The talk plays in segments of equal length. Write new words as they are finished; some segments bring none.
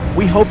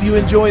We hope you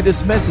enjoy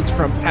this message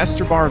from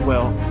Pastor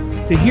Bardwell.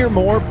 To hear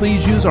more,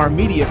 please use our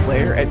media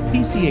player at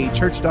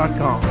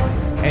pcachurch.com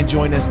and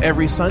join us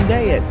every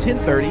Sunday at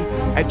 10:30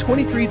 at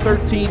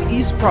 2313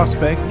 East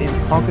Prospect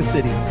in Ponca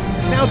City.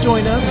 Now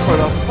join us for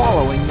the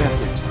following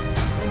message.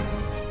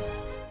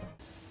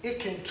 It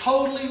can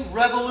totally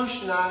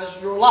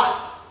revolutionize your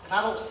life, and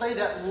I don't say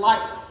that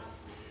lightly.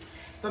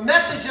 The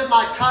message of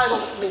my title,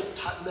 the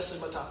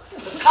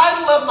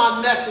title of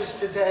my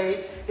message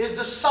today is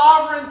the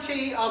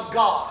sovereignty of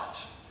God.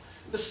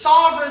 The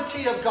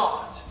sovereignty of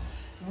God.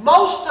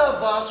 Most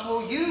of us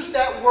will use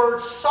that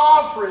word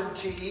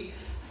sovereignty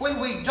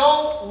when we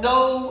don't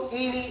know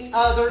any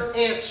other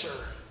answer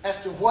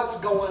as to what's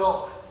going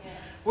on.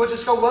 We'll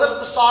just go, well, it's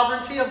the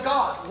sovereignty of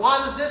God. Why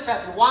does this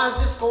happen? Why is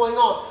this going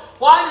on?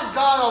 Why does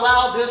God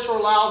allow this or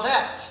allow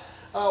that?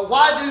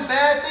 Why do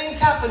bad things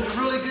happen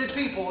to really good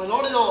people? And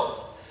on and on.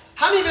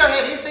 How many of you ever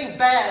had anything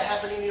bad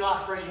happen in your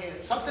life? Raise your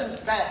hand. Something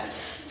bad.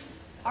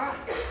 All right.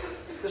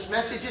 This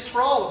message is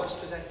for all of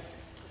us today.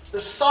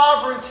 The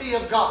sovereignty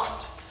of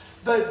God.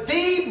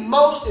 The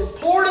most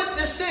important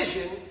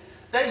decision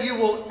that you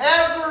will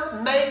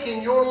ever make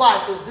in your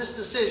life is this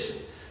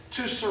decision.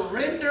 To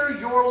surrender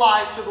your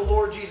life to the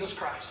Lord Jesus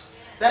Christ.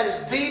 That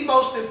is the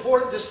most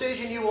important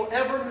decision you will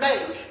ever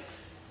make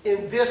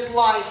in this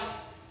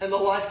life and the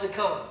life to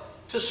come.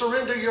 To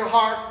surrender your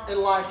heart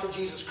and life to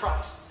Jesus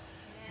Christ.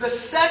 The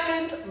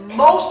second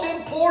most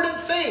important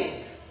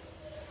thing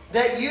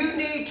that you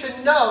need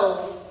to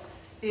know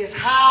is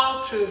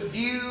how to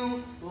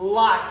view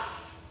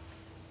life.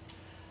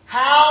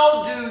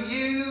 How do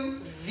you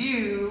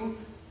view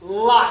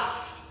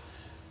life?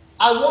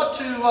 I want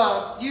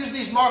to use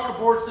these marker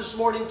boards this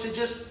morning to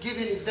just give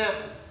you an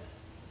example.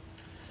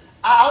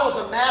 I was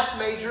a math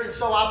major, and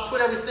so I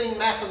put everything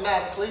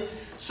mathematically.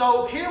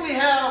 So here we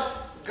have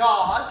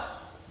God,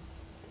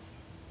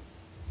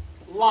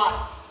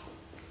 life.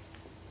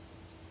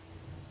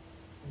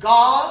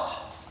 God,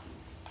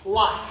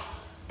 life.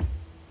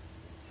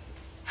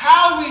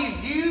 How we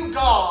view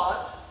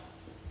God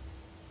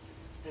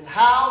and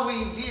how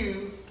we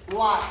view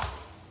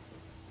life.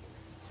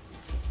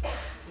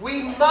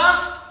 We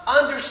must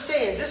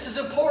understand, this is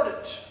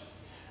important,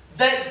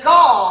 that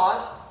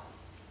God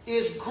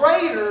is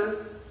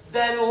greater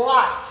than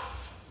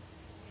life.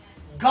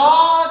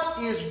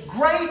 God is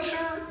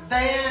greater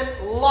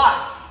than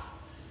life.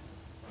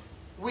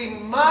 We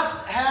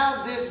must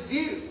have this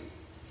view.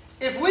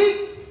 If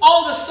we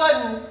all of a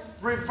sudden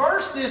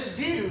reverse this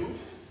view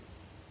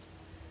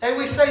and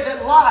we say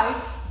that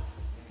life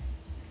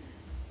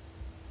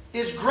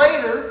is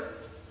greater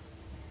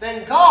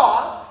than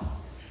God,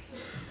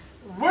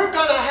 we're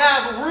going to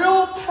have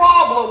real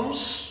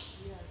problems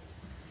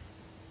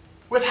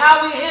with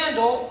how we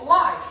handle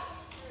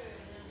life.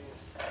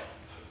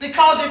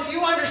 Because if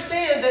you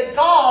understand that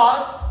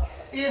God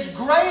is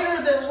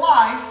greater than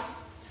life,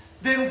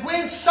 then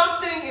when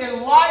something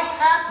in life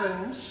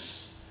happens,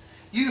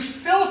 you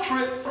filter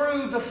it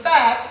through the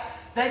fact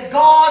that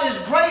God is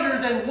greater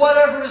than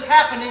whatever is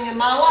happening in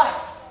my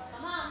life.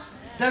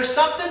 There's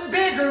something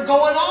bigger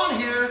going on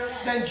here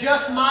than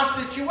just my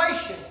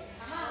situation.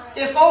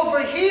 If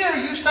over here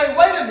you say,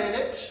 wait a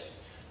minute,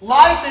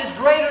 life is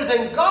greater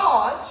than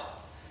God,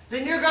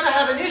 then you're going to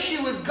have an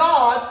issue with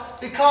God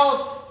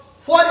because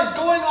what is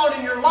going on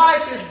in your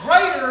life is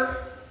greater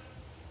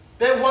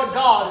than what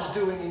God is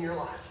doing in your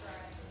life.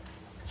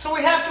 So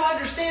we have to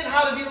understand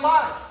how to view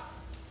life.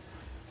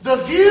 The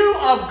view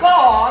of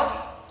God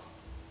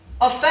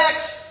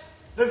affects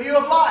the view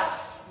of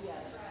life.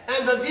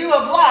 And the view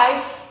of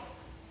life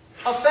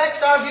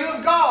affects our view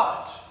of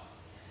God.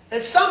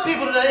 And some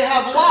people today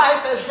have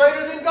life as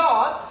greater than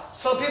God.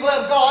 Some people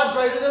have God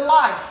greater than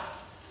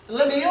life. And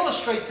let me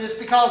illustrate this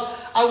because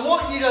I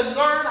want you to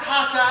learn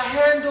how to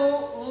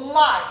handle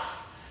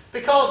life.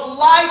 Because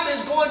life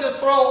is going to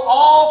throw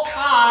all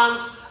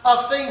kinds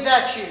of things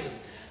at you.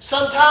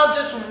 Sometimes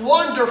it's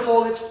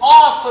wonderful, it's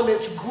awesome,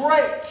 it's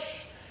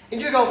great.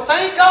 And you go,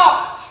 thank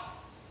God.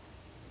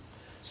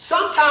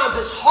 Sometimes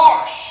it's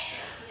harsh.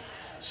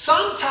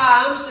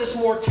 Sometimes it's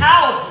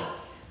mortality.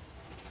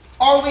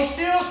 Are we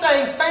still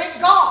saying thank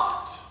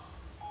God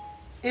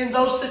in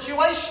those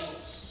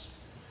situations?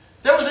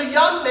 There was a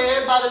young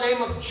man by the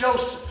name of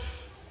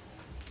Joseph.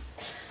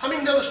 How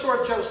many know the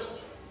story of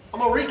Joseph? I'm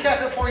going to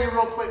recap it for you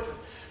real quickly.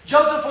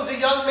 Joseph was a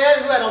young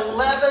man who had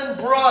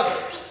 11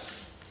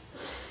 brothers.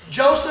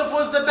 Joseph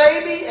was the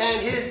baby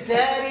and his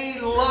daddy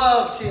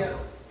loved him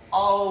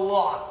a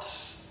lot.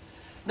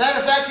 Matter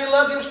of fact, he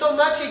loved him so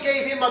much he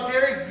gave him a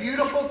very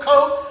beautiful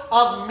coat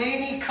of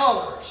many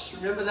colors.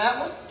 Remember that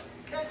one?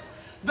 Okay.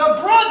 The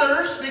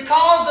brothers,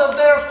 because of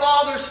their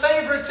father's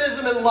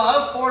favoritism and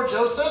love for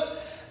Joseph,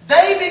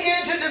 they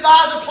began to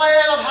devise a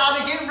plan of how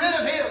to get rid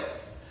of him.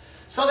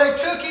 So they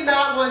took him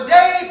out one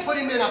day, put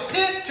him in a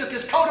pit, took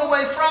his coat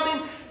away from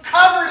him,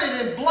 covered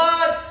it in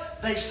blood.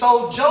 They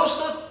sold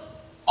Joseph.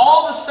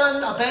 All of a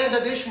sudden, a band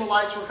of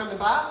Ishmaelites were coming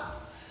by.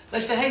 They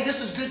said, hey,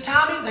 this is good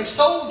timing. They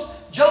sold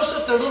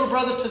Joseph, their little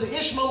brother, to the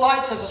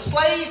Ishmaelites as a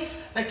slave.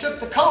 They took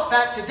the coat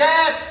back to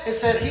Dad and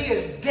said, he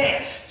is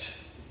dead.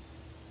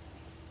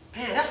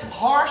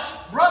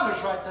 harsh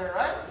brothers right there,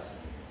 right?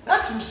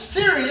 That's some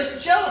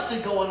serious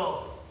jealousy going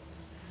on.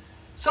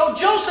 So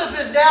Joseph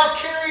is now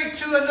carried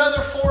to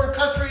another foreign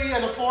country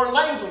and a foreign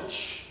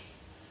language.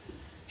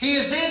 He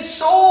is then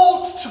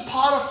sold to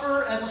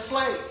Potiphar as a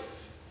slave.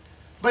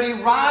 But he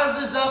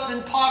rises up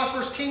in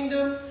Potiphar's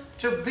kingdom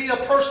to be a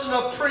person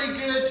of pretty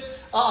good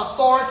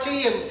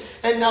authority.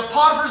 And now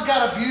Potiphar's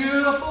got a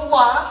beautiful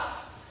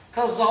wife,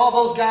 because all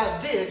those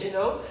guys did, you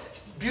know.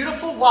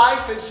 Beautiful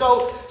wife. And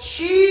so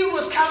she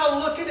was kind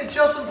of looking at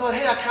Joseph going,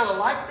 hey, I kind of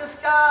like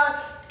this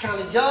guy. Kind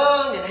of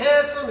young and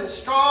handsome and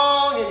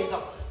strong. And he's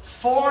a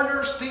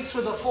foreigner, speaks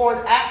with a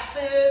foreign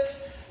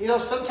accent. You know,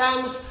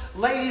 sometimes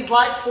ladies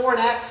like foreign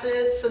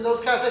accents and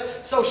those kind of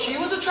things. So she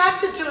was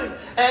attracted to him.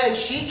 And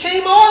she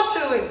came on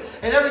to him.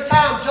 And every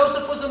time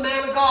Joseph was a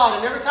man of God.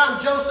 And every time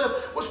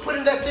Joseph was put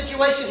in that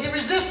situation, he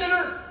resisted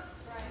her.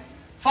 Right.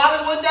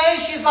 Finally, one day,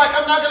 she's like,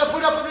 I'm not going to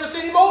put up with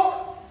this anymore.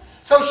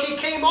 So she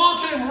came on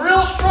to him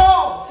real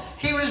strong.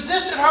 He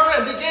resisted her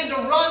and began to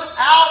run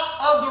out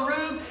of the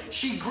room.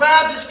 She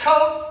grabbed his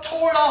coat,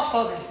 tore it off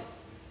of him.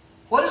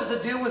 What is the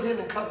deal with him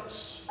and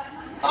coats?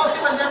 Oh,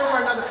 see, I never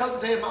wear another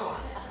coat a day in my life.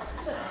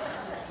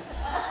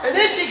 And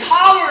then she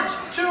hollered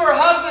to her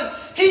husband,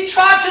 he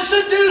tried to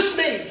seduce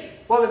me.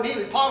 Well,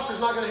 immediately, Potiphar's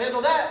not going to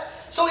handle that.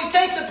 So he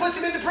takes and puts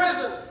him into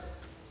prison.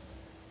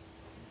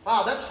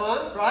 Wow, that's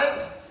fun,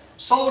 right?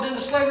 Sold into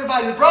slavery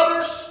by your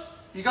brothers.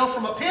 You go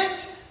from a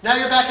pit, now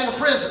you're back in a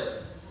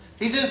prison.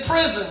 He's in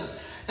prison.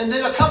 And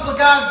then a couple of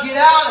guys get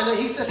out, and then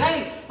he says,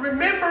 hey,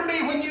 remember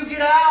me when you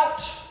get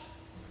out.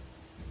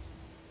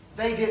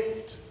 They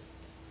didn't.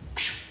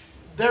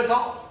 They're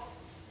gone.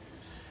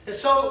 And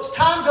so as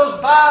time goes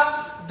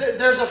by,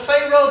 there's a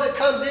Pharaoh that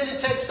comes in and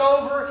takes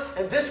over,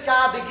 and this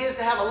guy begins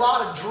to have a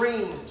lot of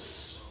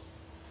dreams.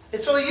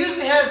 And so he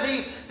usually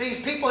has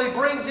these people he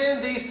brings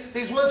in,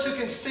 these ones who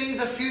can see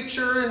the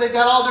future, and they've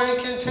got all their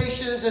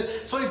incantations, and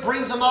so he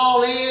brings them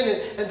all in,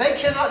 and they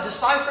cannot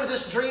decipher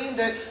this dream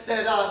that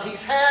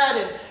he's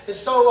had. And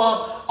so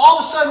all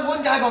of a sudden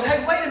one guy goes,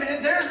 hey, wait a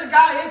minute, there's a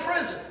guy in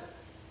prison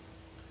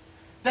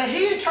that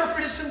he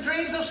interpreted some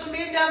dreams of some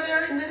men down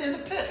there in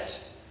the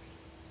pit.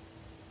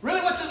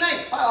 Really, what's his name?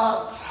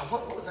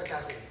 What was that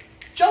guy's name?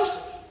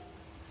 Joseph.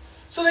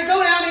 So they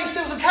go down and he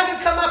says, well, have him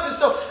come up. And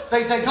so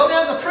they go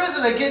down to the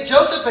prison, they get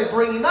Joseph, they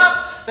bring him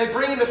up, they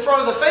bring him in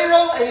front of the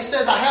Pharaoh, and he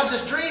says, I have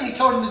this dream. He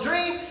told him the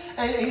dream,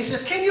 and he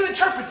says, can you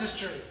interpret this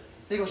dream? And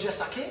he goes, yes,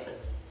 I can.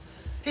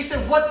 He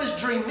said, what this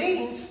dream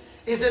means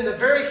is in the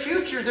very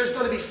future, there's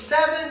going to be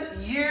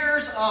 7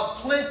 years of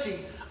plenty,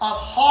 of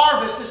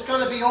harvest that's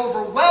going to be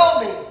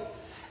overwhelming.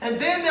 And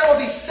then there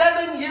will be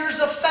 7 years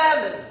of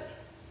famine.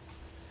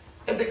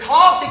 And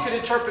because he could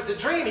interpret the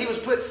dream, he was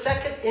put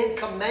second in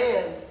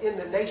command in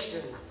the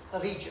nation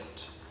of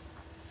Egypt.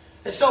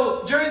 And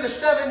so during the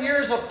 7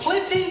 years of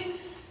plenty,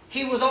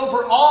 he was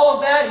over all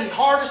of that. He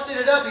harvested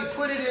it up. He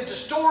put it into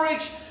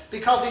storage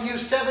because he knew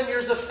 7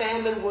 years of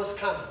famine was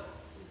coming.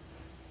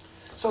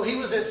 So he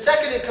was in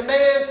second in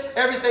command.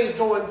 Everything's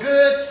going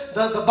good.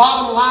 The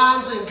bottom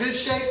line's in good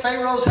shape.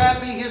 Pharaoh's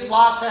happy. His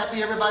wife's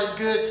happy. Everybody's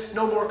good.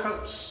 No more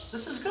coats.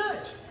 This is good.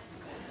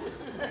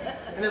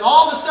 And then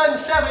all of a sudden,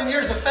 7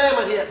 years of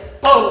famine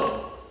hit.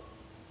 Boom.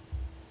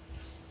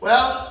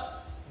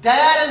 Well,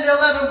 Dad and the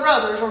 11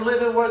 brothers are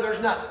living where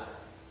there's nothing.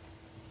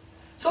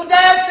 So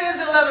Dad says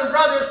to the 11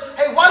 brothers,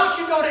 hey, why don't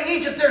you go to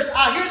Egypt?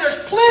 I hear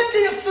there's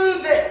plenty of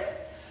food there.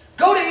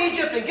 Go to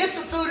Egypt and get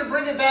some food and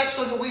bring it back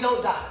so that we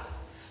don't die.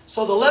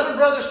 So the 11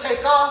 brothers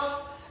take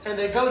off and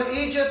they go to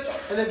Egypt,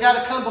 and they've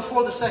got to come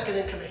before the second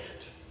in command.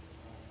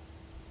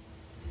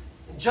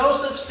 And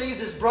Joseph sees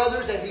his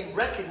brothers and he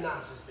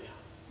recognizes them.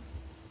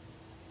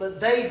 But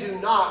they do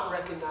not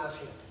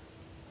recognize him.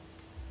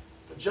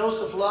 But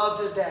Joseph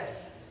loved his daddy.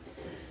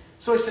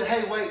 So he said,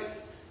 hey, wait.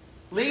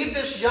 Leave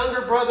this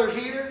younger brother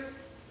here,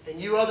 and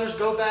you others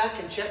go back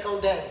and check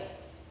on Daddy.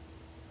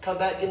 Come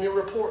back, give me a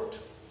report.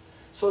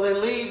 So they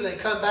leave, they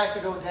come back,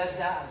 they go, Dad's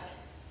died.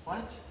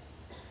 What?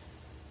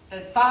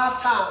 And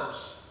 5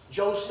 times,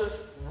 Joseph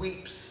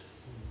weeps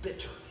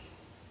bitterly.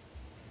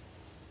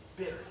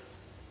 Bitterly.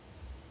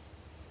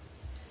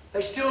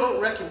 They still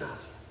don't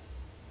recognize him.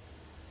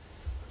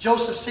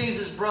 Joseph sees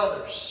his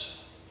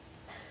brothers.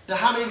 Now,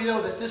 how many of you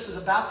know that this is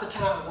about the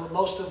time when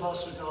most of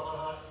us would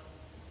go,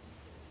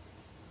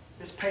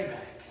 it's payback.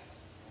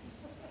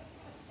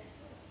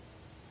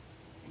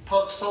 You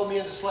punks sold me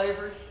into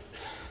slavery,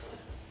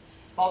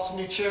 bought some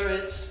new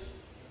chariots,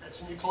 had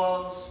some new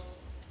clothes,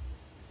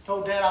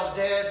 told Dad I was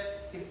dead.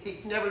 He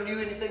never knew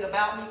anything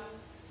about me,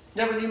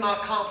 never knew my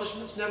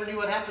accomplishments, never knew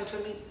what happened to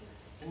me.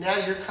 And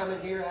now you're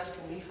coming here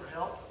asking me for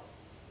help?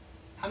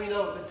 How many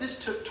know that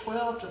this took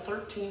 12 to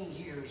 13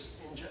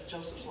 years in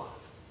Joseph's life?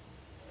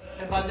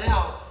 And by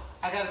now,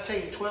 I got to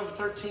tell you, 12 to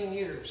 13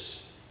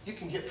 years, you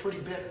can get pretty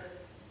bitter.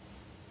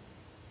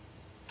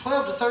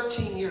 12 to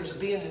 13 years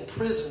of being in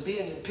prison,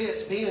 being in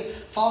pits, being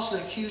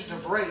falsely accused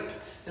of rape,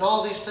 and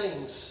all these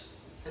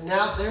things. And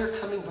now they're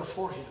coming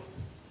before him.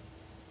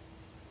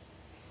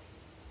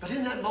 But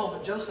in that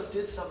moment, Joseph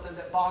did something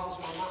that boggles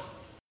my mind.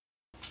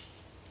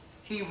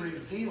 he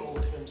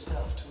revealed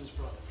himself to his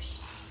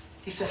brothers.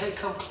 He said, hey,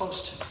 come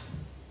close to me.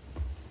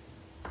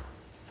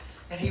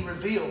 And he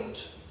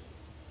revealed.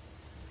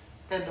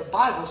 And the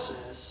Bible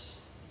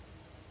says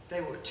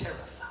they were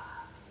terrified.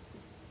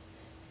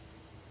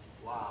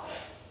 Wow.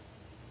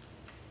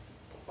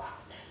 Wow.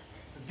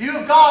 The view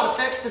of God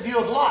affects the view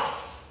of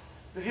life.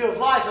 The view of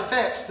life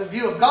affects the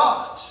view of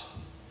God.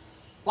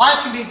 Life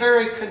can be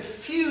very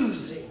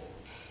confusing,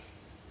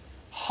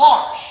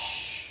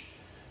 harsh.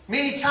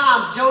 Many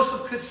times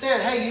Joseph could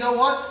say, hey, you know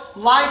what?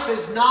 Life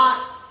is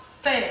not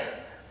fair.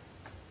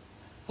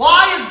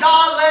 Why is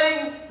God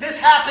letting this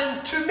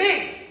happen to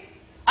me?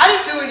 I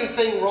didn't do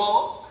anything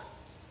wrong.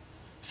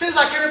 Seems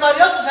like everybody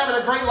else is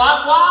having a great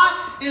life.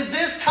 Why is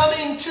this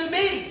coming to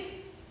me?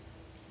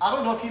 I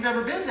don't know if you've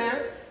ever been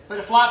there, but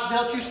if life's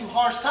dealt you some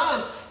harsh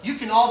times, you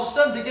can all of a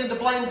sudden begin to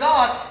blame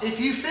God if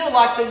you feel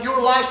like that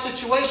your life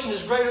situation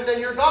is greater than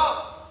your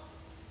God.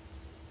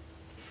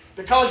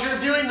 Because you're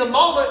viewing the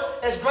moment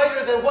as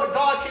greater than what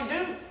God can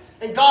do.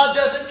 And God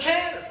doesn't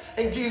care.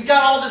 And you've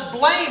got all this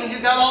blame and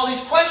you've got all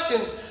these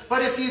questions.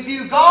 But if you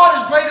view God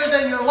as greater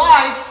than your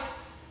life,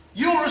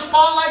 you'll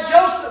respond like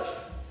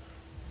Joseph.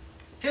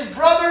 His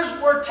brothers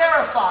were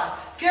terrified.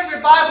 If you have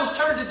your Bibles,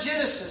 turn to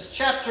Genesis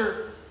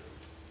chapter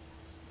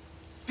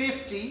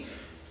 50,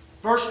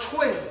 verse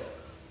 20.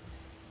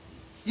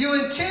 You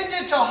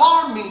intended to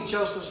harm me,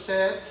 Joseph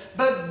said,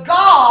 but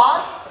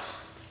God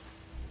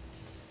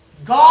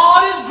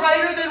is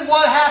greater than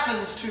what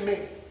happens to me.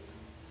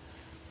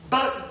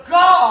 But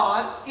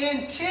God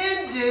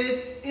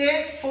intended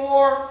it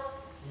for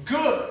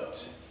good,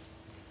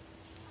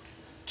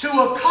 to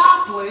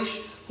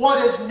accomplish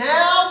what is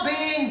now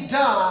being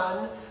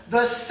done,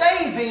 the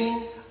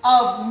saving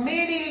of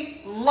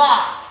many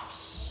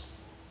lives.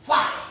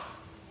 Wow.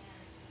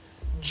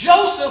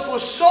 Joseph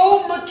was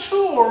so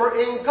mature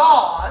in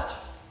God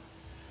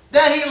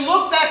that he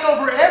looked back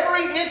over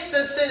every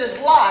instance in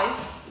his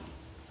life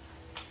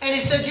and he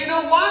said, you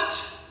know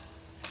what?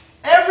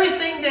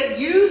 Everything that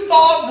you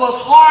thought was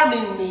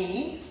harming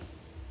me,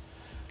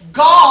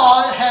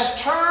 God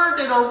has turned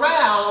it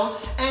around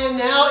and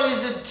now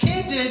is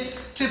intended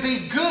to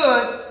be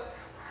good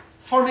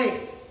for me.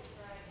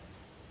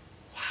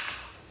 Wow.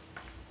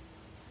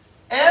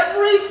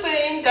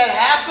 Everything that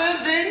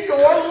happens in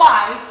your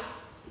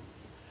life,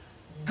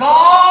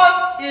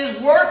 God is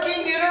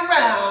working it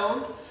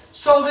around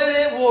so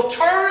that it will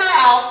turn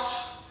out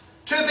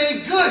to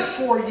be good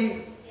for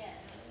you.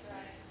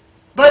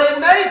 But it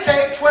may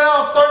take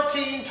 12,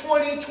 13,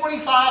 20,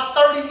 25,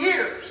 30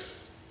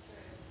 years.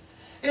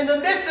 In the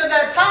midst of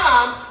that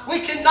time,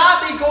 we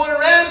cannot be going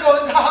around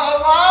going,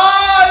 God,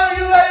 why are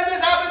you letting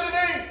this happen to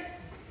me?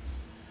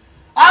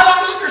 I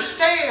don't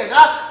understand.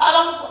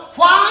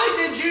 Why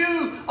did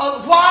you,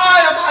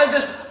 why am I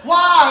this?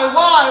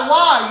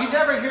 Why? You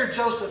never hear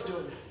Joseph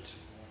doing that.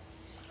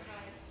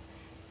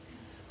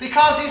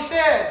 Because he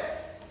said,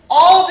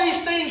 all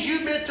these things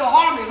you meant to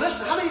harm me.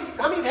 Listen, how many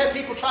have had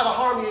people try to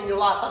harm you in your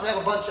life? I've had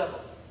a bunch of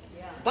them.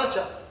 A bunch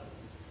of them.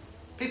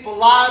 People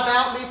lie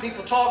about me.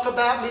 People talk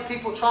about me.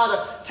 People try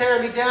to tear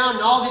me down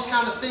and all these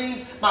kind of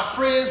things. My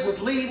friends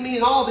would leave me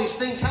and all these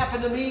things happen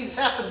to me. It's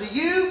happened to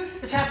you.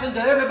 It's happened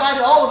to everybody.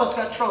 All of us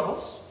got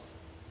troubles.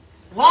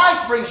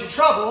 Life brings you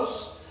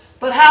troubles.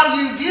 But how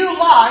you view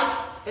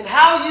life and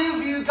how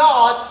you view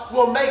God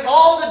will make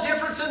all the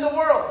difference in the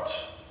world.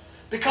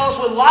 Because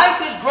when life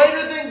is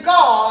greater than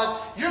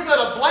God, you're going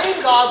to blame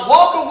God,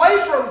 walk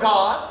away from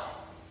God,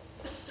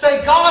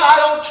 say, God, I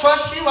don't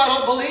trust you, I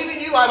don't believe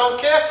in you, I don't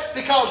care,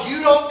 because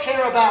you don't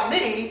care about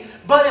me.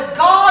 But if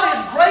God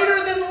is greater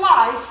than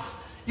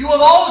life, you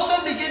will all of a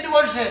sudden begin to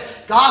understand,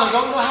 God, I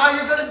don't know how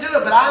you're going to do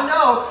it, but I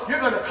know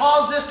you're going to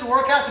cause this to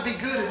work out to be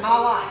good in my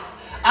life.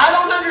 I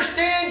don't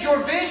understand your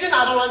vision.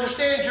 I don't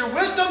understand your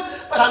wisdom.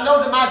 But I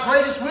know that my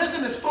greatest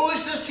wisdom is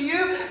foolishness to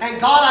you.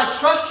 And God, I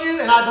trust you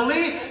and I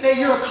believe that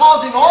you are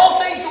causing all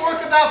things to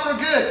work about for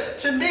good.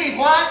 To me,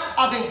 why?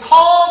 I've been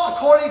called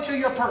according to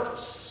your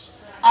purpose.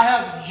 I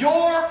have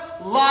your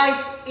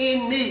life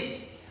in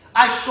me.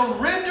 I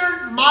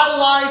surrendered my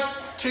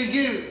life to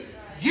you.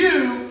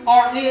 You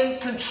are in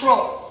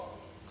control.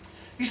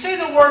 You see,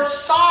 the word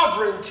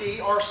sovereignty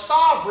or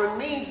sovereign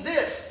means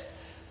this,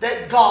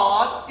 that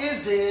God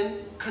is in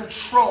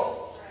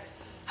control.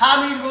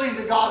 How many believe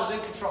that God is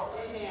in control?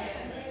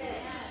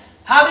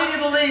 How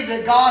many believe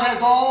that God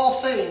has all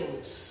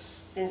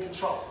things in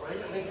control? Right?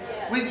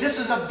 I mean, this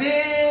is a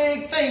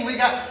big thing.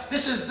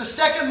 This is the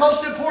second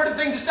most important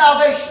thing to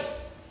salvation,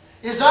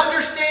 is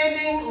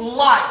understanding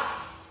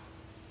life.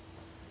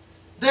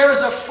 There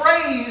is a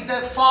phrase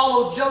that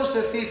followed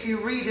Joseph if you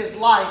read his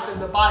life in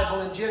the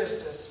Bible in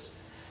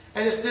Genesis.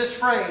 And it's this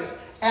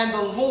phrase, and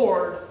the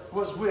Lord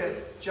was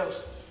with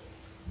Joseph.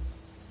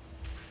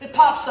 It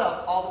pops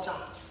up all the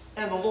time.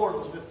 And the Lord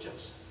was with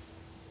Joseph.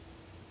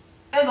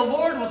 And the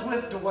Lord was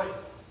with Dwayne.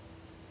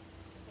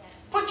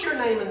 Put your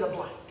name in the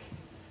blank.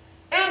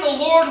 And the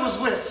Lord was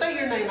with. Say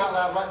your name out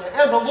loud right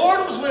now. And the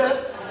Lord was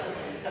with.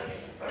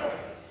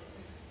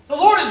 The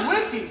Lord is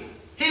with you.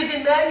 He's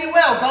Emmanuel.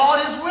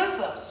 God is with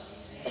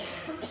us.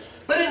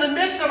 But But in the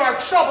midst of our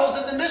troubles,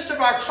 in the midst of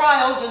our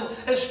trials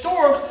and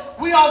storms,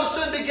 we all of a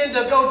sudden begin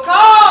to go,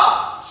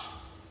 God!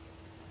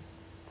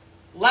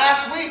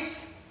 Last week,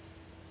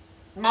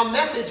 my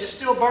message is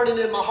still burning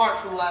in my heart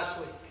from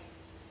last week.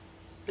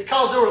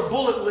 Because there were a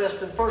bullet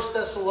list in 1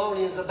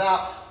 Thessalonians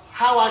about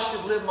how I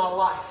should live my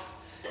life.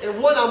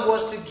 And one of them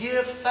was to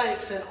give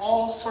thanks in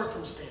all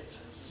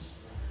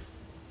circumstances.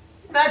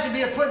 Imagine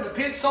being put in a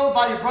pit, sold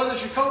by your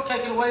brothers, your coat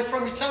taken away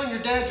from you, telling your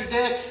dad you're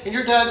dead, and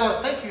your dad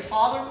going, thank you,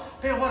 Father.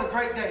 Man, what a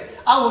great day.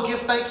 I will give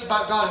thanks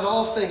about God in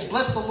all things.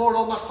 Bless the Lord,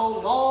 O my soul,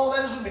 and all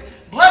that is with me.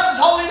 Bless His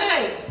holy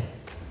name.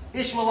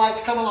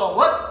 Ishmaelites come along.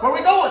 What? Where are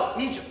we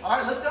going? Egypt. All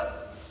right, let's go.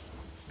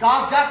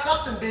 God's got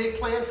something big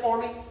planned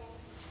for me.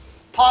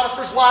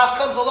 Potiphar's wife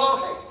comes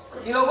along.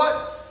 Hey, you know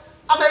what?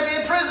 I may be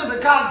in prison,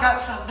 but God's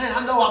got something. Man,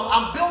 I know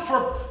I'm built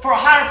for a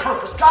higher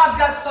purpose. God's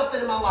got something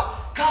in my life.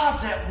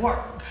 God's at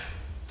work.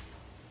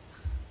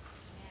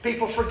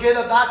 People forget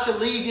about you,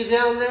 leave you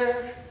down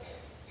there.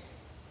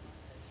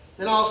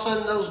 Then all of a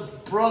sudden those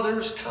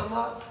brothers come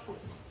up.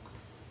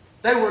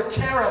 They were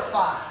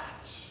terrified.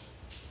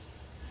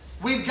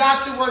 We've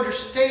got to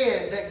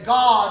understand that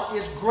God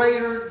is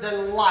greater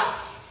than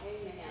life.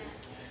 Amen.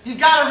 You've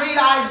got to read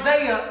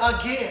Isaiah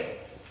again.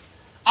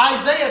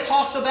 Isaiah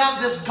talks about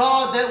this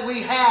God that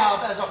we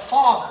have as a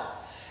father.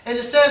 And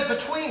it says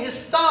between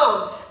his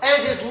thumb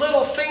and his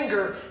little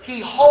finger,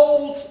 he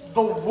holds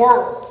the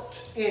world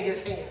in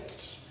his hand.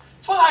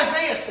 That's what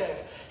Isaiah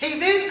says. He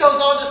then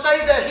goes on to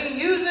say that he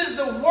uses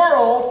the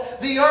world,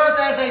 the earth,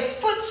 as a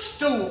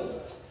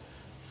footstool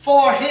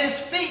for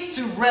his feet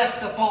to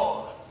rest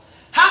upon.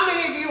 How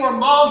many of you are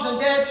moms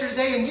and dads here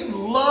today and you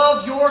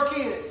love your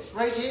kids?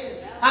 Raise your hand.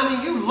 I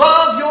mean, you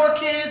love your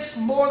kids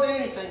more than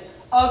anything.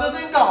 Other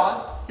than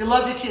God, you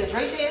love your kids.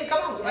 Raise your hand.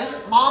 Come on. Raise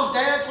your moms,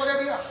 dads,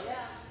 whatever you are.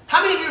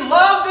 How many of you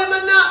love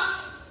them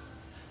enough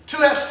to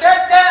have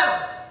sat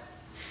down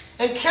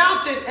and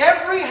counted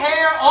every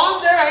hair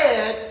on their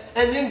head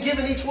and then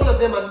given each one of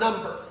them a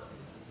number?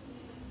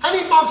 How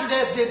many moms or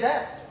dads did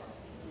that?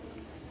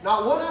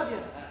 Not one of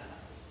you.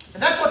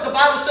 And that's what the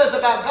Bible says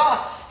about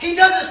God. He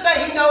doesn't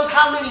say He knows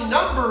how many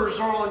numbers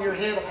are on your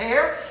head of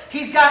hair.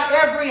 He's got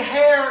every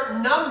hair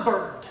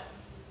numbered.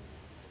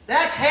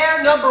 That's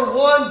hair number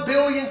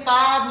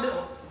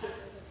 1,000,000,005,000,000.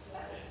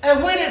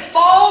 And when it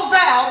falls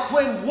out,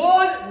 when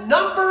one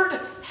numbered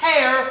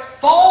hair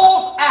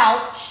falls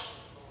out,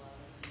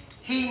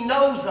 He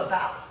knows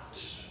about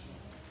it.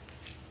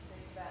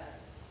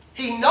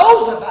 He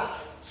knows about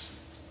it.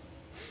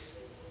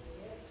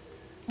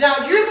 Now,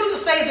 you're going to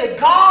say that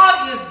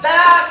God is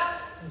that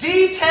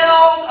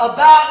detailed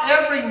about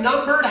every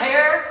numbered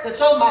hair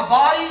that's on my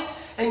body,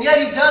 and yet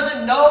He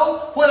doesn't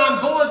know when I'm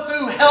going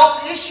through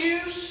health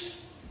issues.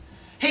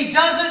 He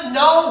doesn't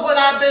know when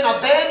I've been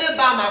abandoned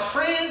by my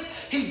friends.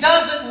 He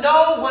doesn't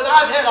know when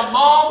I've had a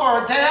mom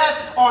or a dad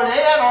or an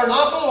aunt or an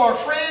uncle or a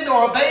friend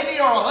or a baby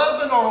or a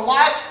husband or a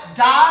wife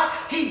die.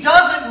 He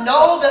doesn't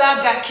know that I've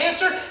got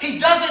cancer. He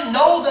doesn't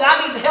know that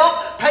I need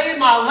help paying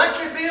my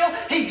electric bill.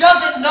 He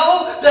doesn't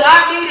know that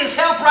I need His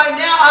help right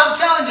now. I'm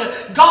telling you,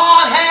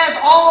 God has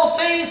all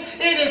things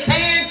in His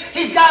hand.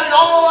 He's got it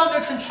all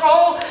under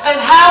control. And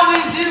how we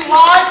view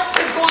life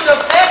is going to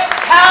affect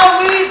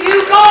how we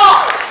view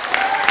God.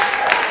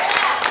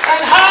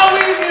 And how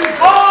we view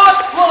God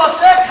will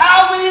affect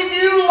how we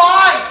view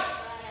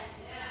life.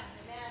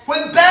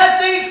 When bad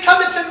things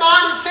come into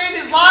mind in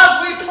Sandy's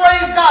lives, we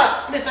praise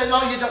God. And they say,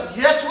 no, you don't.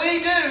 Yes,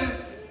 we do.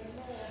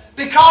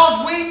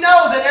 Because we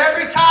know that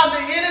every time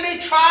the enemy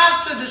tries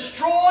to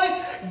destroy,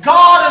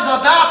 God is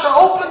about to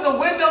open the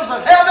windows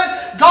of heaven.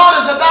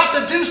 God is about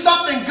to do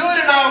something good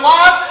in our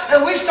lives.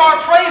 And we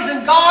start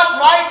praising God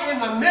right in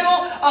the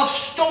middle of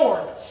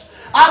storms.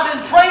 I've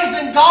been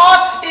praising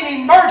God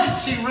in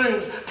emergency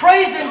rooms,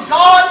 praising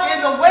God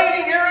in the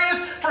waiting areas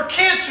for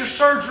cancer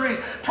surgeries,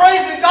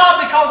 praising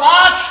God because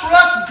I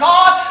trust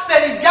God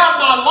that He's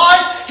got my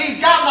life, He's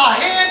got my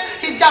hand,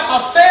 He's got my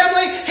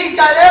family, He's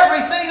got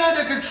everything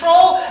under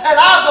control, and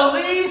I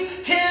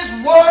believe His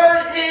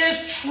word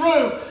is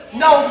true,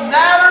 no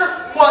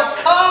matter what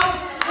comes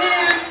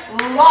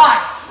in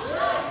life.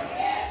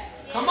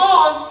 Come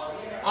on,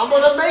 I'm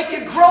going to make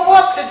you grow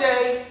up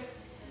today.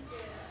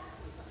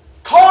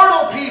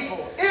 Carnal people,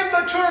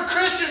 immature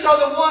Christians are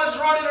the ones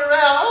running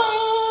around.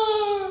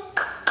 Oh.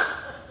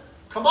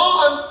 Come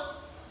on.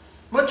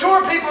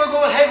 Mature people are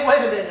going, hey, wait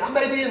a minute. I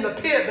may be in the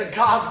pit, but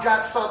God's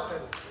got something.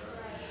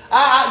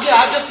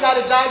 I just got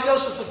a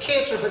diagnosis of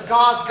cancer, but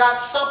God's got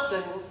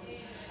something.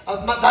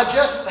 I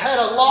just had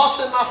a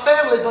loss in my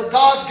family, but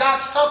God's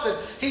got something.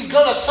 He's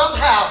going to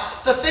somehow,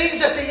 the things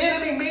that the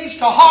enemy means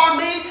to harm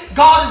me,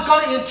 God is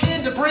going to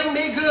intend to bring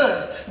me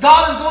good.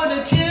 God is going to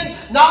intend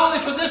not only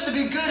for this to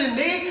be good in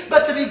me,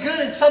 but to be good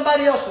in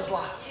somebody else's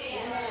life.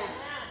 Amen.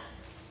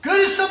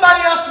 Good in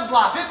somebody else's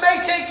life. It may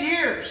take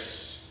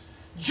years.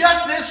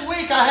 Just this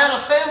week, I had a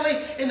family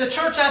in the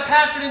church I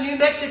pastored in New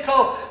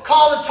Mexico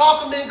call and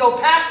talk to me and go,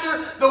 Pastor,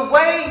 the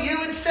way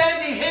you and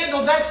Sandy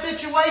handled that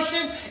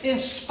situation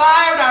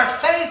inspired our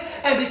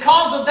faith. And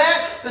because of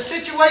that, the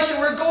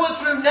situation we're going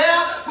through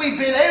now, we've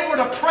been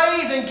able to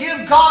praise and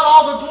give God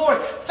all the glory.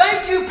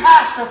 Thank you,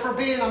 Pastor, for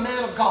being a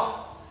man of God.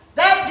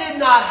 That did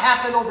not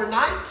happen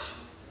overnight.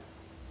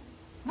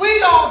 We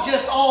don't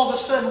just all of a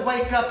sudden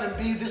wake up and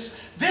be this.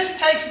 This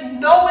takes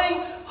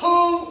knowing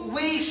who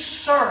we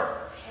serve.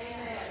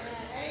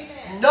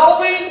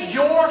 Knowing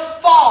your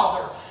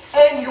Father,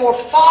 and your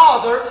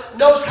Father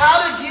knows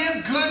how to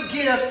give good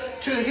gifts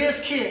to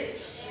His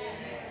kids.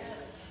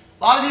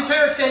 A lot of you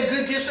parents gave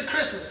good gifts at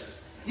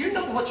Christmas. You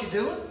know what you're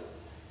doing.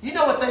 You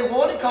know what they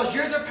wanted because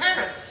you're their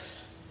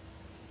parents.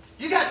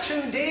 You got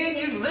tuned in,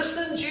 you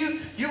listened,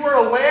 you were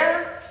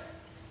aware.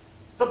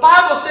 The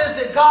Bible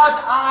says that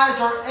God's eyes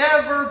are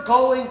ever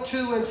going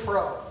to and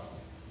fro.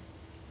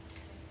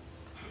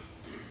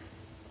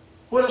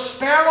 When a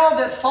sparrow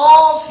that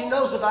falls, He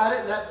knows about it.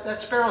 And that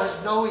sparrow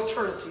has no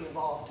eternity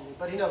involved in it,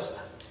 but He knows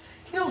about it.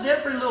 He knows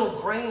every little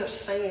grain of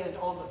sand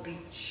on the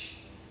beach.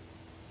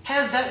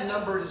 Has that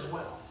numbered as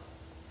well.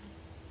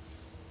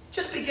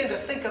 Just begin to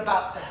think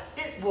about that.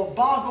 It will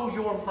boggle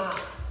your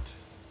mind.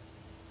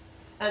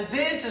 And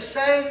then to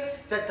say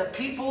that the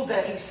people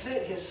that He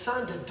sent His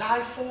Son to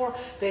die for,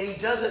 that He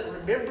doesn't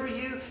remember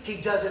you,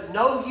 He doesn't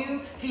know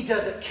you, He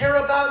doesn't care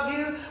about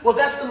you. Well,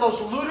 that's the most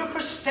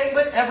ludicrous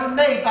statement ever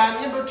made by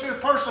an immature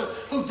person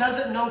who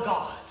doesn't know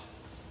God.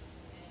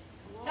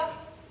 Yeah.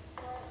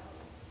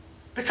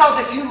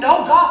 Because if you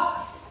know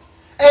God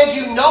and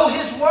you know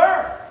His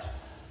Word,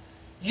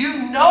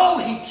 you know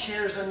He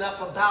cares enough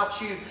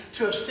about you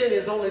to have sent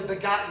His only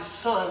begotten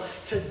Son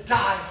to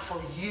die for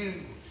you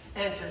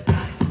and to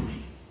die for me.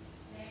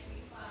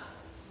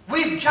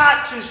 We've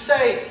got to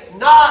say,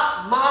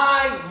 not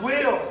my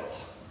will,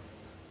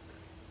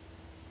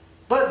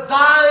 but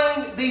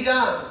thine be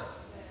done.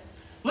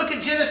 Look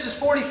at Genesis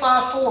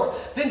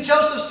 45:4. Then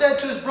Joseph said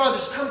to his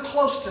brothers, come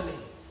close to me.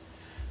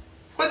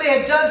 When they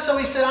had done so,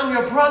 he said, I'm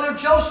your brother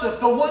Joseph,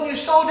 the one you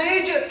sold to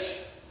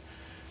Egypt.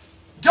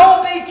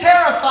 Don't be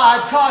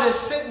terrified. God has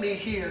sent me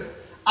here.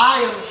 I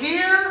am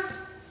here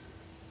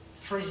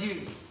for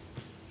you.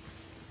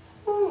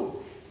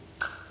 Ooh.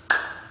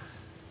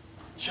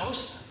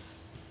 Joseph.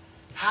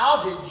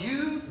 How did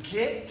you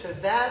get to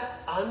that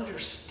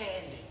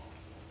understanding?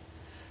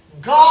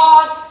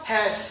 God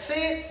has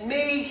sent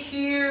me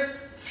here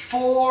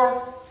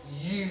for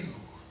you.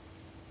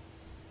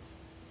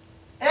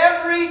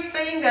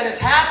 Everything that has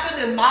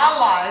happened in my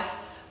life,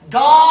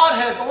 God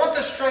has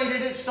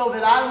orchestrated it so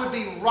that I would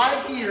be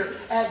right here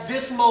at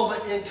this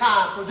moment in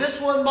time. For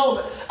this one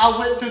moment, I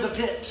went through the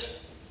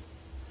pit.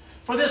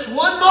 For this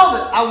one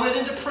moment, I went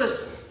into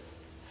prison.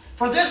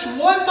 For this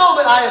one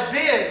moment I have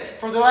been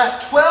for the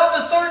last 12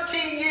 to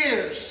 13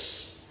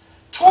 years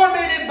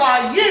tormented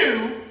by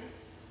you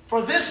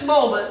for this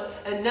moment,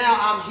 and now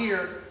I'm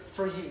here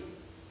for you.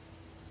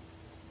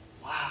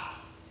 Wow.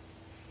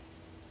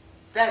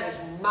 That is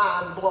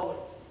mind-blowing.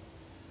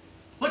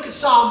 Look at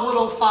Psalm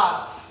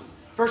 105,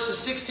 verses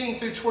 16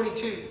 through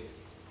 22.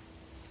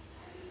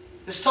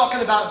 It's talking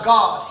about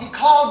God. He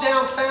called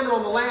down famine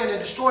on the land and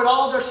destroyed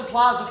all their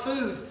supplies of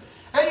food.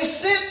 And He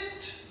sent...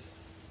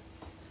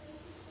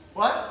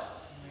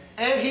 What?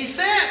 And He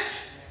sent.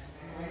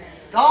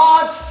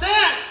 God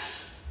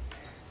sent.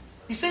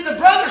 You see, the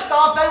brothers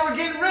thought they were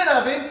getting rid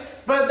of Him,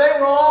 but they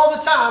were all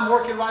the time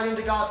working right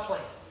into God's plan.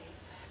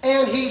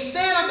 And He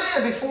sent a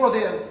man before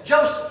them,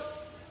 Joseph,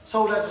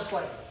 sold as a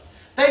slave.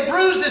 They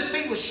bruised his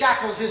feet with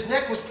shackles. His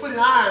neck was put in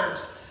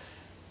irons,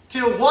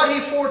 till what He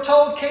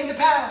foretold came to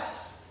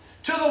pass.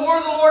 Till the word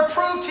of the Lord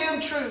proved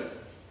Him true.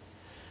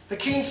 The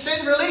king sent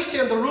and released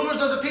him. The rulers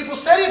of the people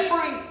set him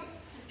free.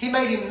 He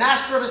made him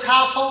master of his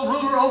household,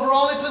 ruler over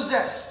all he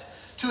possessed,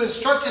 to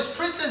instruct his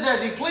princes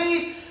as he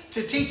pleased,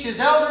 to teach his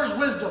elders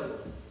wisdom.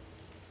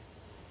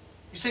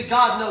 You see,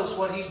 God knows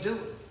what He's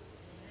doing.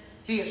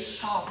 He is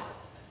sovereign.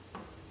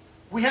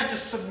 We have to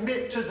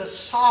submit to the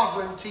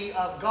sovereignty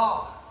of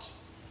God.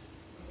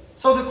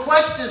 So the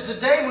questions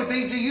today would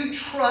be, do you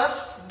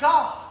trust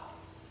God?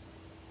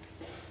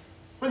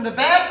 When the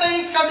bad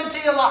things come into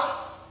your life,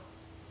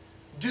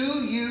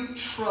 do you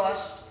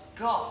trust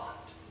God?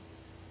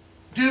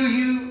 Do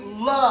you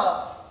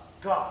love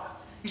God?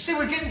 You see,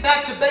 we're getting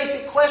back to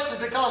basic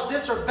questions because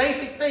these are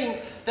basic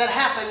things that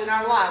happen in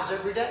our lives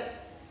every day.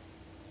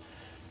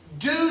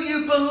 Do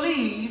you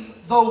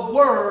believe the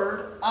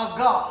Word of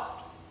God?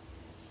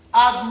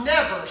 I've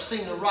never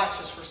seen the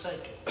righteous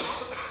forsaken,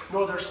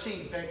 nor their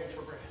seed begging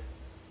for bread.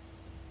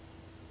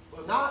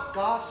 Will not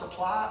God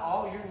supply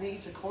all your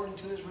needs according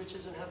to His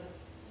riches in heaven?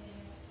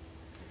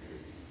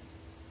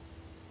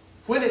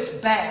 When it's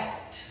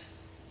bad,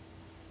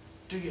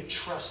 do you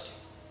trust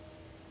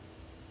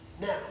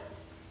Him? Now,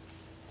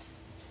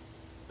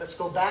 let's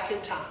go back in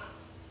time.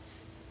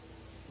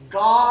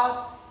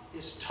 God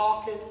is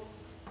talking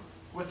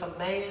with a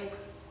man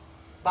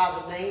by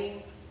the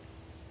name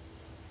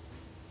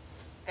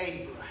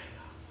Abraham.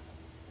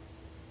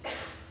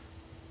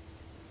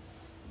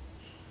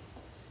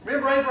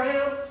 Remember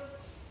Abraham?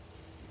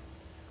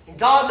 And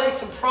God made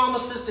some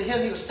promises to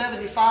him. He was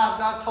 75.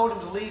 God told him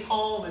to leave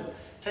home and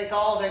take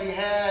all that he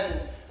had,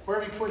 and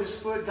wherever he put his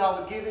foot,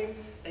 God would give him.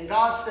 And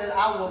God said,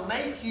 I will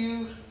make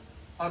you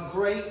a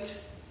great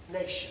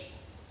nation.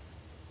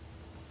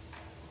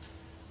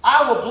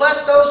 I will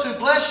bless those who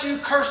bless you,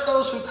 curse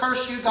those who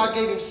curse you. God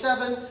gave him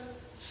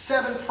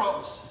seven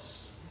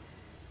promises.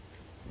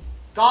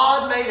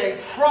 God made a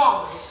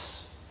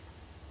promise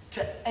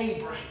to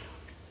Abraham.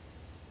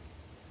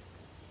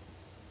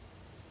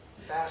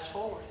 Fast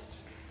forward.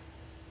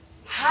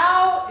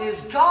 How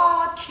is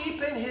God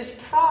keeping his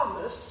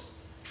promise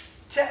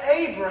to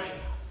Abraham?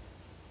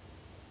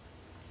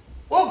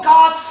 Well,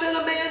 God sent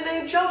a man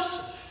named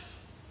Joseph.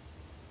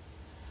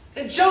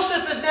 And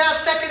Joseph is now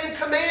second in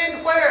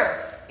command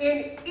where?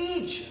 In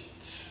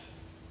Egypt.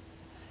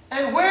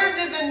 And where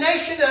did the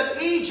nation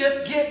of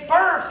Egypt get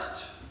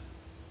birthed?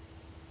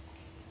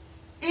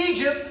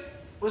 Egypt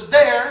was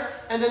there,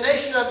 and the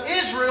nation of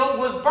Israel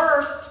was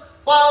birthed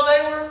while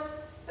they were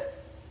there.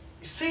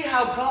 You see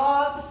how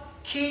God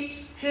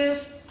keeps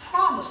his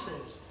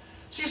promises.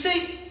 So you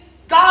see,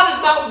 God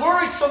is not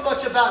worried so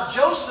much about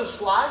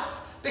Joseph's life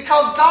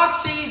because God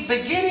sees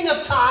beginning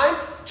of time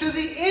to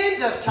the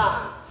end of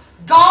time.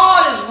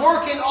 God is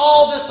working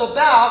all this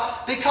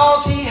about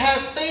because he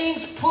has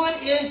things put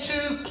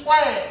into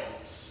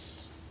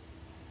plans.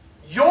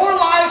 Your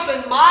life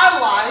and my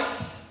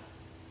life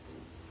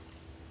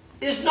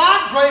is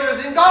not greater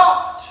than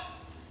God.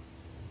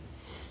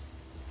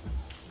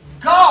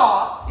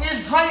 God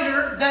is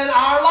greater than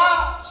our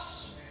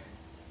lives.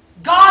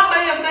 God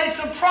may have made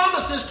some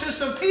promises to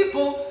some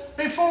people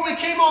before we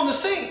came on the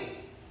scene.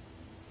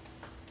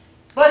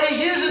 But he's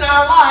using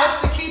our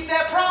lives to keep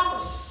that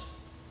promise.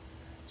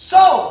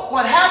 So,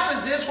 what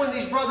happens is when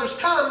these brothers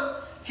come,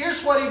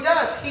 here's what he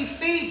does. He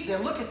feeds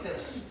them. Look at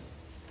this.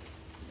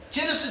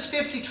 Genesis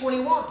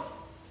 50:21.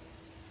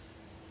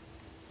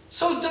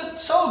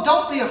 So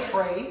don't be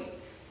afraid.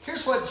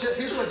 Here's what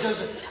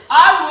Joseph.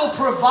 I will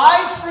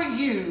provide for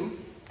you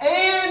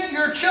and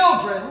your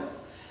children.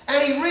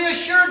 And he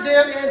reassured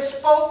them and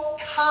spoke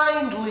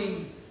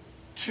kindly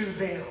to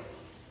them.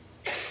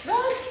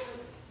 What?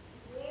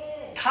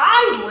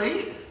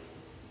 Kindly?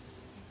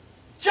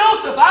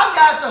 Joseph, I've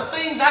got the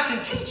things I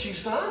can teach you,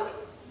 son.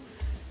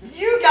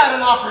 You got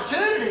an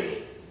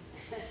opportunity.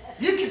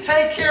 You can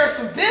take care of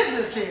some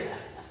business here.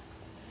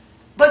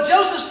 But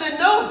Joseph said,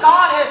 no,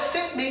 God has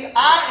sent me.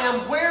 I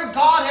am where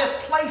God has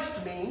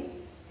placed me.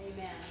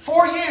 Amen.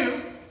 For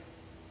you.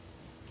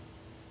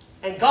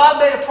 And God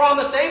made a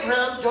promise to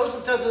Abraham.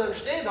 Joseph doesn't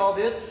understand all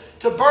this.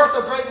 To birth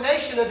a great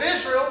nation of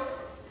Israel.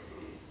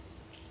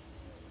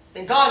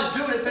 And God is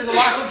doing it through the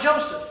life of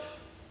Joseph.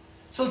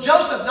 So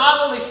Joseph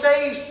not only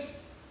saves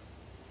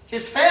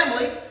his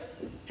family,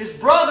 his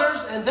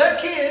brothers and their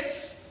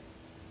kids,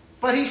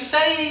 but he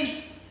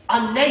saves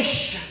a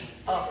nation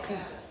of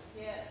people.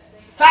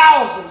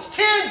 Thousands,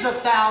 tens of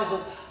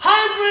thousands,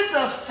 hundreds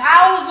of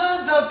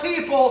thousands of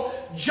people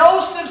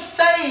Joseph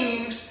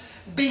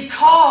saves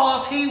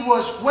because he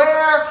was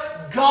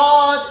where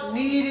God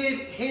needed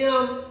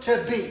him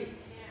to be.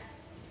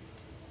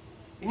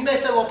 And you may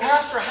say, well,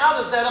 Pastor, how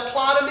does that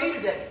apply to me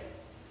today?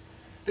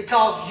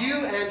 Because you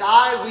and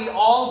I, we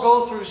all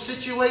go through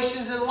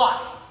situations in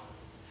life.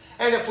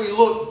 And if we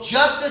look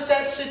just at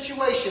that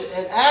situation,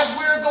 and as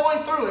we're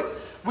going through it,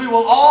 we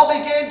will all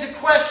begin to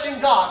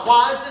question God.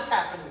 Why is this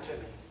happening to me?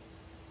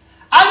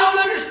 I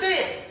don't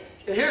understand.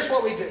 And here's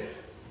what we do.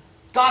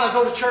 God, I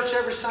go to church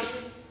every Sunday.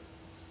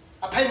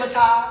 I pay my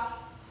tithe.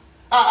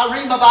 I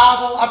read my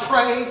Bible. I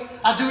pray.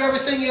 I do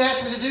everything you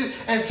ask me to do.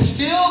 And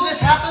still this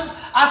happens.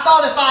 I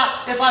thought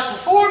if I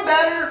perform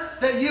better,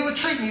 that you would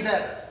treat me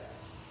better.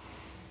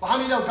 Well, how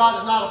many know God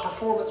is not a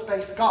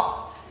performance-based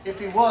God? If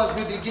he was,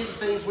 we'd be getting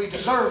things we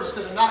deserve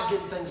instead of not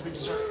getting things we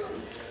deserve.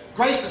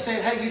 Grace is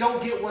saying, hey, you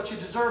don't get what you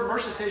deserve.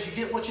 Mercy says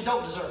you get what you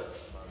don't deserve.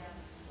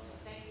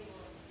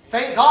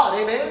 Thank God,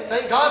 amen.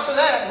 Thank God for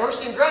that,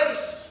 mercy and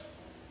grace.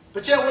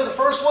 But yet we're the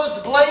first ones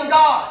to blame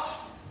God.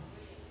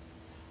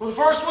 We're the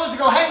first ones to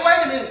go, hey,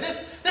 wait a minute,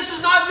 this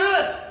is not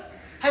good.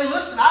 Hey,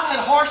 listen, I've had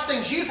harsh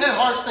things, you've had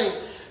harsh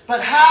things.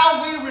 But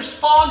how we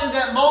respond in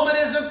that moment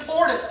is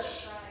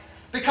important.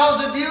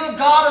 Because the view of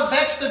God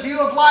affects the view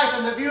of life,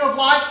 and the view of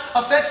life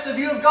affects the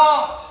view of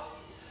God.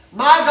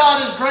 My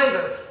God is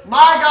greater.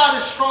 My God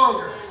is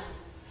stronger.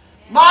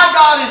 My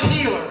God is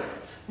healer.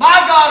 My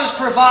God is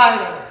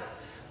provider.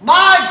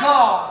 My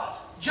God,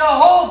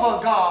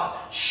 Jehovah God,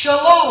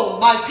 Shalom,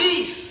 my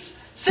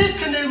peace,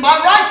 Sidkenu, my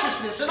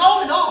righteousness, and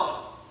on and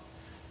on.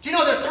 Do you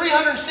know there are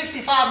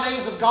 365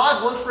 names of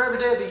God, one for every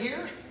day of the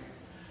year?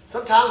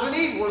 Sometimes we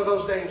need one of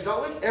those names,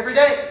 don't we? Every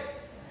day.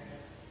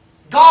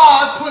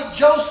 God put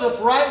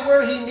Joseph right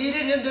where he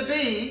needed him to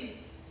be.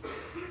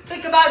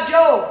 Think about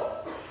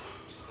Job.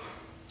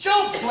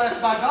 Job's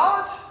blessed by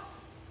God.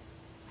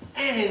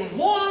 And in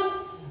one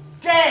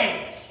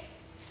day,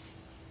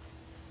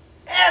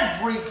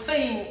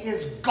 everything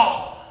is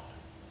gone.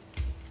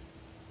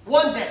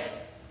 One day.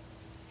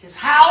 His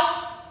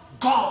house,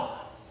 gone.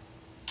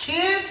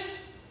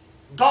 Kids,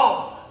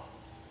 gone.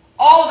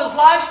 All of his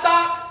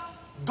livestock,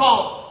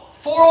 gone.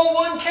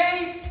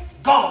 401ks,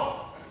 gone.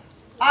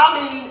 I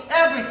mean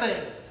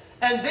everything.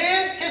 And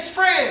then his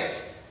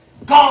friends,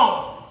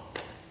 gone.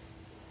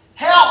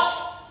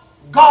 Health,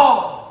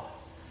 gone.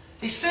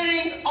 He's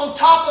sitting on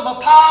top of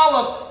a pile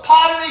of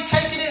pottery,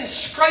 taking it and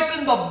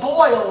scraping the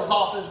boils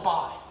off his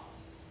body.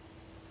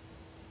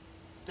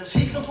 Does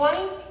he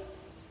complain?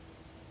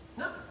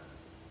 No.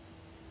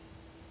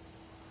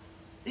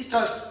 He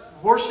starts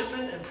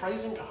worshiping and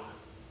praising God.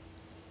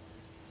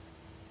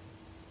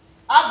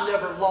 I've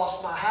never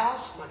lost my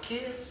house, my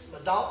kids,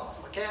 my dogs,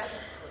 my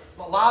cats,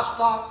 my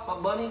livestock, my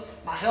money,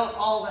 my health,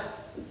 all that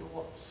at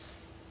once.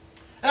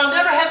 And I've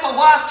never had my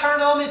wife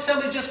turn on me and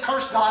tell me just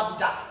curse God and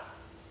die.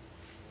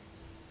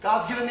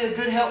 God's given me a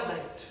good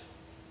helpmate.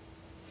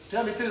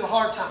 Tell me through the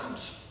hard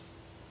times.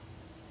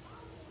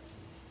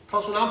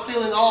 Because when I'm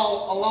feeling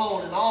all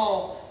alone and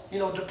all,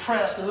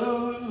 depressed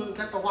and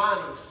got the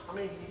whinings. I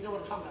mean, you know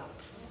what I'm talking about.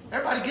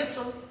 Everybody gets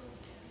them.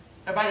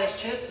 Everybody has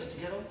chances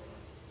to get them.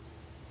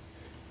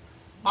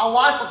 My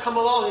wife will come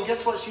along and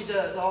guess what she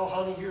does? Oh,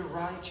 honey, you're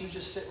right. You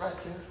just sit right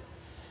there.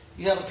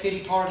 You have a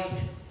pity party.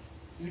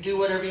 You do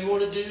whatever you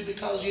want to do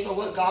because you know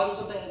what? God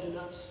has abandoned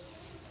us.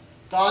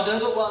 God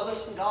doesn't love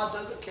us and God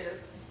doesn't care.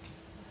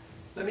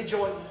 Let me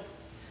join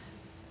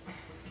you.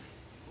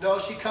 No,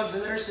 she comes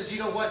in there and says, you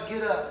know what?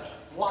 Get up.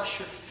 Wash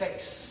your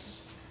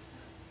face.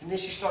 And then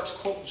she starts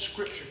quoting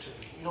Scripture to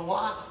me. You know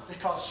why?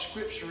 Because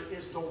Scripture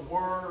is the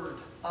Word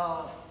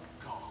of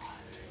God.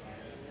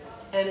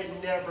 And it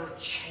never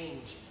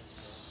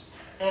changes.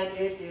 And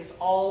it is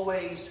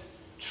always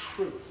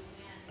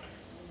truth.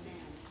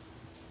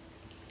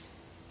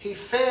 He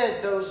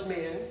fed those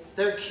men,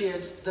 their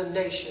kids, the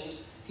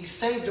nations. He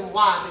saved them.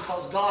 Why?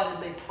 Because God had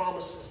made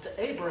promises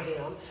to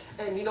Abraham.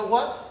 And you know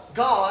what?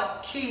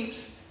 God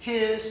keeps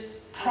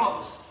His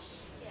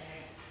promises.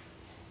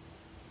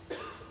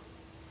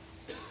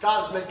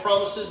 God has made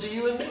promises to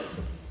you and me.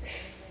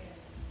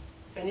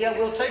 And yet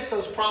we'll take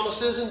those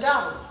promises and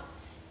doubt them.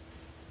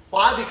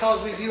 Why?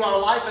 Because we view our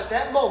life at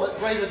that moment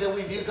greater than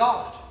we view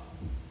God.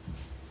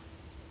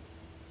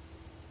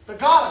 But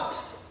God,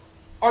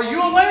 are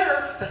you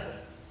aware?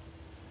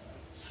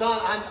 Son,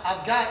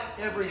 I've got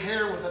every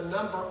hair with a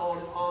number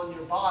on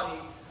your body.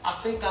 I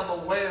think I'm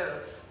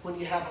aware when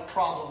you have a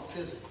problem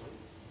physically.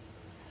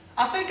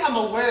 I think I'm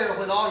aware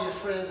when all your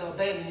friends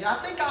abandon you. I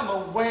think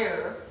I'm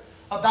aware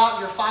about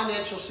your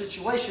financial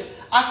situation.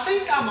 I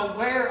think I'm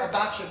aware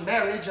about your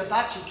marriage,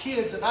 about your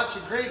kids, about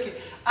your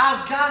grandkids.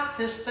 I've got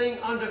this thing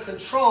under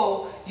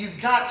control. You've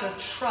got to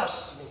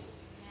trust me.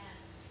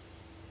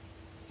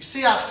 You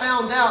see, I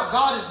found out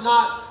God is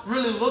not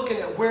really looking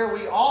at where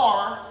we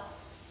are,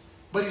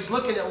 but He's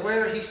looking at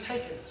where He's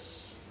taken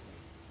us.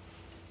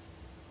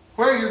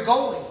 Where you're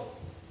going.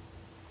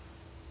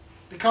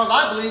 Because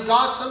I believe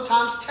God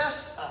sometimes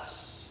tests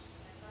us.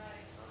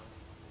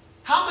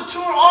 How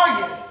mature are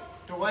you,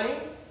 Dwayne?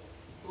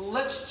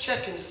 Let's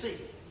check and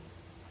see.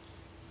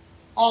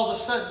 All of a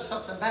sudden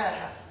something bad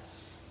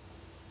happens.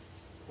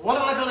 What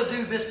am I going to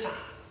do this time?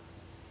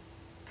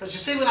 Because you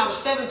see, when I was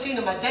 17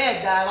 and my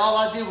dad died, all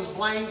I did was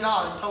blame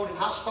God and told Him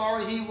how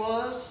sorry He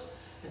was.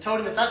 And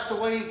told Him if that's the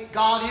way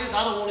God is,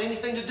 I don't want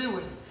anything to do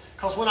with Him.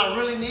 Because when I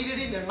really needed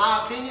Him, in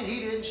my opinion, He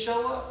didn't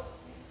show up.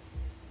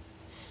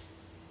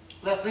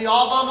 Left me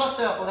all by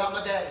myself without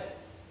my daddy.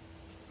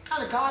 What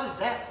kind of God is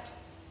that?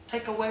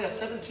 Take away a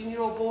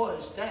 17-year-old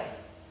boy's dad.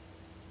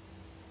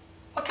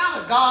 What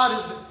kind of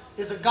God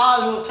is a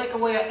God who will take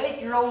away an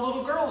 8-year-old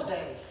little girl's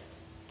daddy?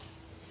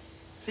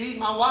 See,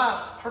 my wife,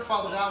 her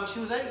father died when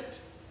she was 8.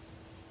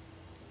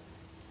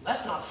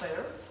 That's not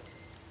fair.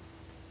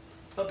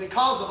 But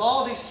because of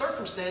all these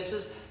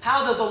circumstances,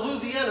 how does a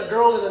Louisiana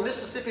girl and a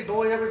Mississippi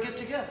boy ever get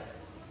together?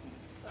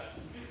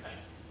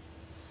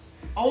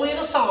 Only in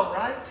a song,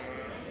 right?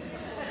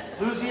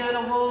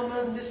 Louisiana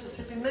woman,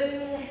 Mississippi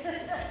man.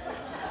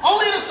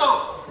 Only in a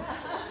song.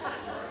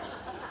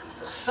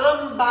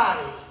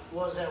 Somebody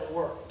was at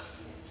work.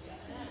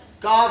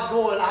 God's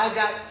going, I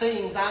got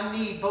things I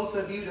need both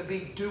of you to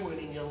be doing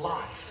in your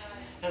life.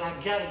 And I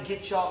got to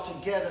get y'all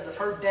together. And if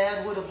her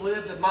dad would have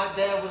lived and my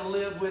dad would have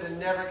lived, we'd have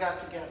never got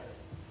together.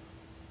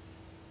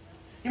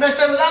 You may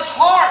say, well, that's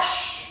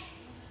harsh.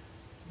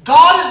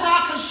 God is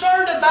not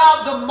concerned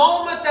about the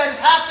moment that is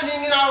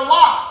happening in our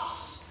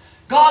lives.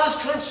 God is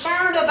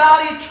concerned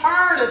about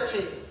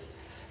eternity.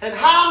 And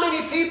how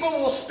many people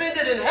will spend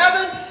it in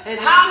heaven and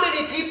how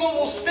many people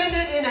will spend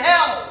it in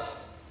hell.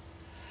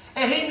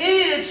 And He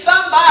needed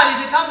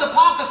somebody to come to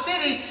Ponca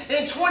City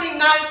in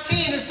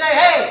 2019 and say,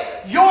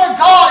 hey, your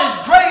God is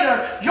greater.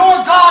 Your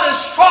God is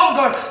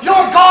stronger.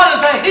 Your God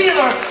is a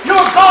healer.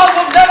 Your God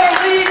will never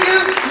leave you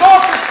nor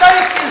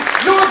forsake you.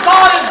 Your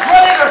God is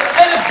greater.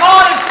 And if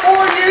God is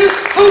for you,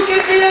 who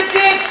can be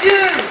against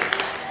you?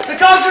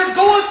 Because you're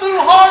going through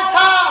hard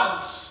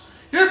times.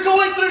 You're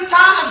going through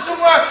times to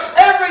where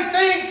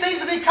everything seems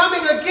to be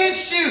coming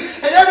against you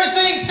and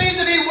everything seems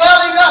to be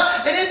welling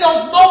up. And in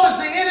those moments,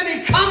 the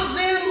enemy comes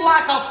in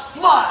like a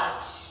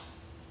flood.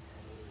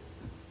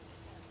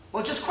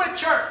 Well, just quit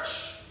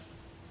church.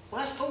 Well,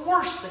 that's the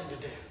worst thing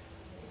to do.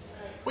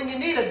 when you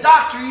need a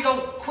doctor, you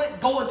don't quit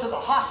going to the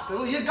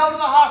hospital. You go to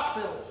the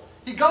hospital.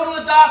 You go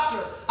to a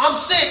doctor. I'm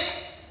sick.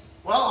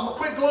 Well, I'm going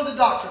to quit going to the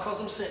doctor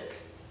because I'm sick.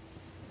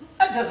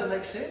 That doesn't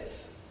make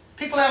sense.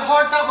 People have a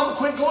hard time. I'm going to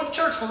quit going to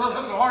church because I'm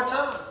having a hard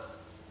time.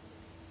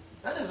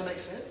 That doesn't make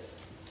sense.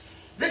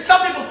 Then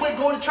some people quit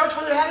going to church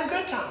when they're having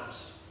good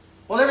times.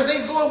 Well,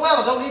 everything's going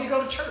well. I don't need to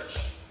go to church.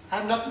 I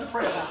have nothing to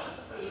pray about.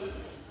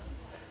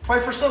 Pray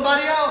for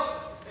somebody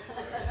else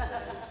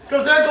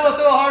because they're going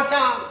through a hard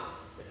time.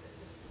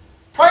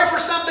 Pray for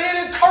somebody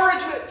in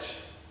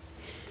encouragement.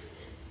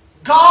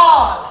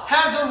 God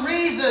has a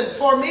reason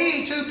for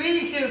me to be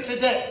here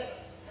today.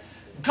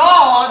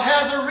 God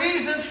has a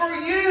reason for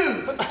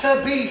you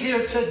to be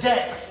here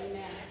today.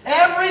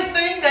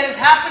 Everything that has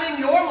happened in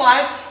your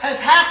life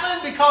has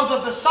happened because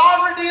of the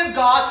sovereignty of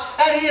God,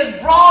 and He has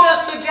brought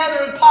us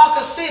together in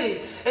Ponca City.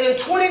 And in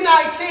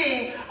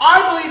 2019, I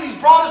believe He's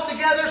brought us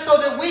together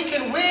so that we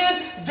can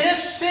win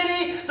this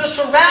city, the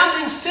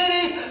surrounding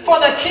cities,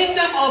 for the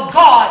kingdom of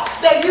God.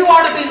 That you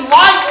are to be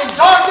light in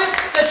darkness,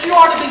 that you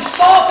are to be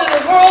salt in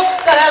a world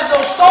that has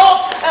no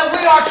salt, and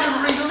we are to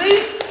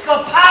release the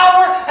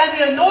power and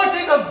the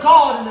anointing of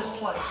God in this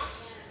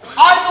place.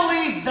 I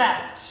believe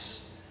that.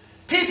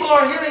 People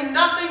are hearing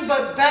nothing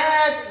but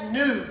bad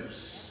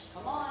news.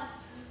 Come on.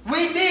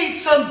 We need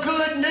some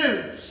good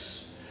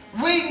news.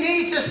 We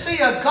need to see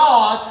a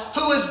God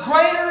who is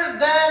greater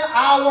than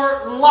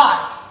our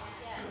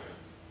life.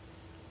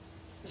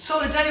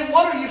 So today,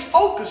 what are you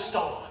focused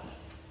on?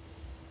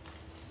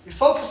 You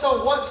focused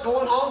on what's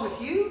going on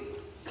with you?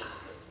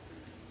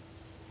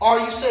 Or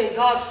are you saying,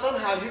 God,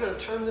 somehow you're going to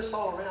turn this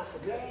all around for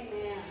good?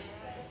 Amen.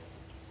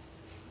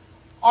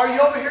 Are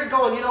you over here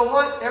going, you know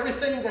what?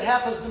 Everything that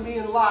happens to me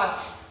in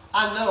life,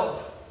 I know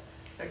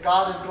that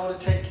God is going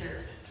to take care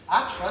of it.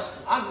 I trust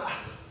Him.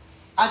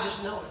 I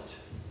just know it.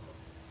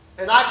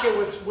 And I can,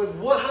 with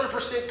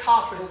 100%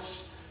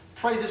 confidence,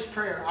 pray this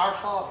prayer. Our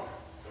Father,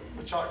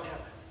 which art in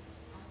heaven,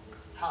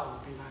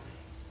 hallowed be thy name.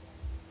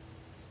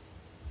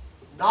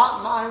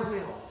 Not my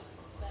will,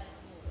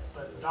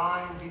 but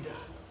thine be done.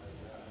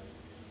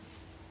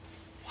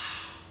 Wow.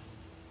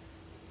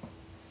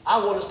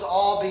 I want us to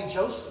all be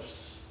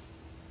Josephs.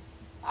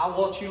 I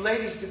want you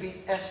ladies to be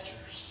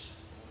Esther's.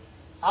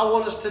 I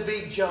want us to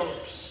be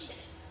Job's.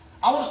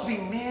 I want us to be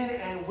men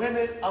and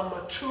women of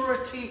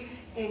maturity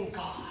in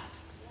God.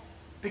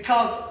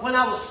 Because when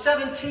I was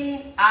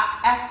 17,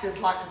 I acted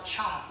like a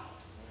child.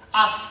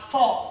 I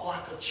thought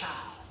like a child.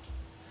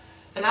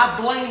 And I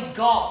blamed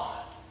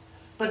God.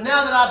 But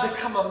now that I've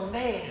become a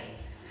man,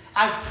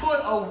 I've put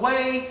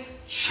away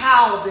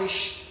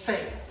childish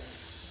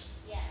things.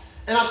 Yes.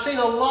 And I've seen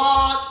a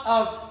lot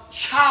of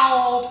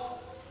child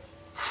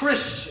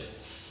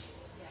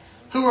Christians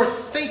who are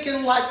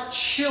thinking like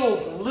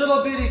children,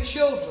 little bitty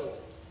children,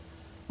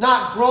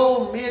 not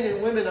grown men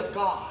and women of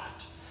God.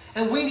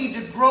 And we need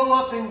to grow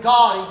up in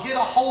God and get a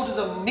hold of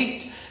the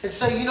meat and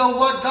say, you know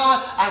what,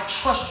 God, I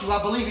trust you.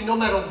 I believe you no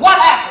matter what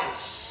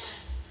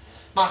happens.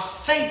 My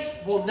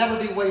faith will never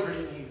be wavered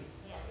in you.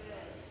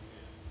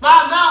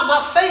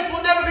 My faith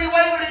will never be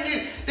wavered in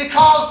you,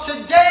 because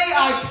today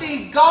I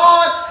see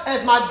God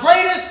as my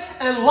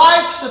greatest and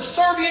life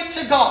subservient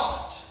to God.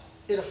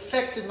 It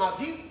affected my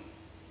view.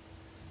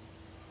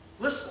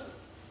 Listen,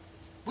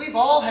 we've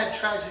all had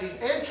tragedies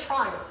and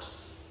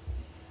triumphs.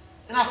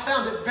 And I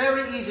found it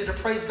very easy to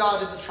praise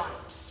God in the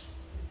triumphs.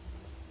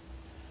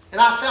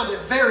 And I found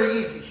it very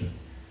easy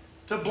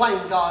to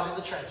blame God in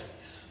the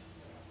tragedies.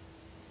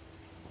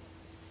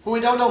 When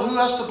we don't know who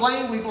else to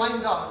blame, we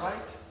blame God,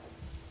 right?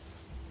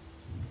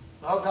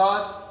 Well,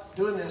 God's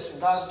doing this,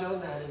 and God's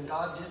doing that, and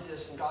God did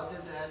this, and God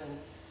did that.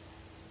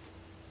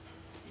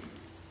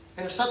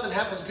 And if something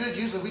happens good,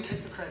 usually we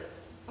take the credit.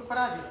 Look what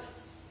I did.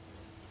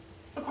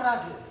 Look what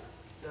I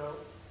did. No.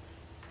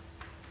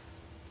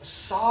 The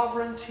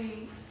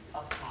sovereignty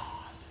of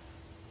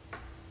God.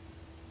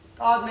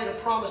 God made a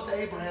promise to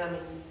Abraham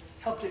and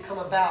helped it come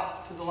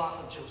about through the life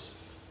of Joseph.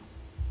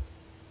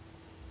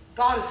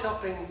 God is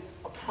helping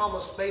a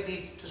promise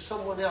maybe to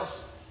someone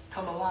else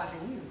come alive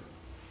in you.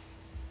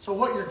 So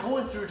what you're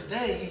going through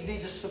today, you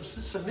need to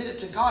submit it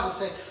to God and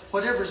say,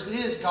 whatever it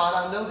is, God,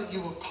 I know that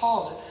you will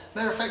cause it.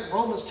 Matter of fact,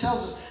 Romans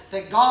tells us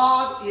that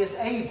God is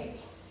able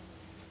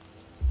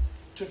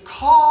to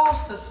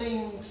cause the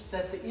things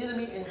that the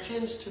enemy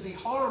intends to be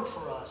harm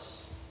for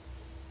us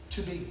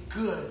to be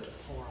good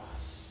for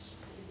us.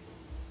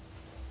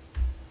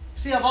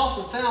 See, I've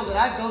often found that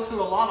I go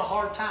through a lot of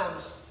hard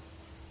times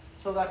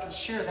so that I can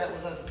share that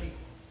with other people.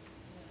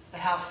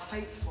 And how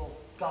faithful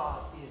God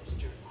is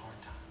during the hard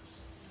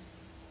times.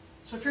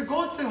 So if you're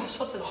going through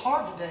something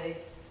hard today,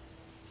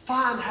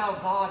 find how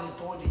God is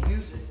going to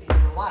use it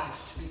in your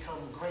life to become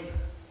greater.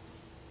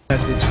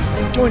 Message.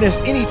 Join us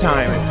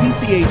anytime at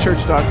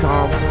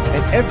PCAchurch.com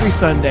and every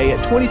Sunday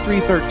at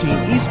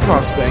 2313 East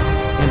Prospect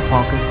in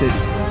Ponca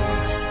City.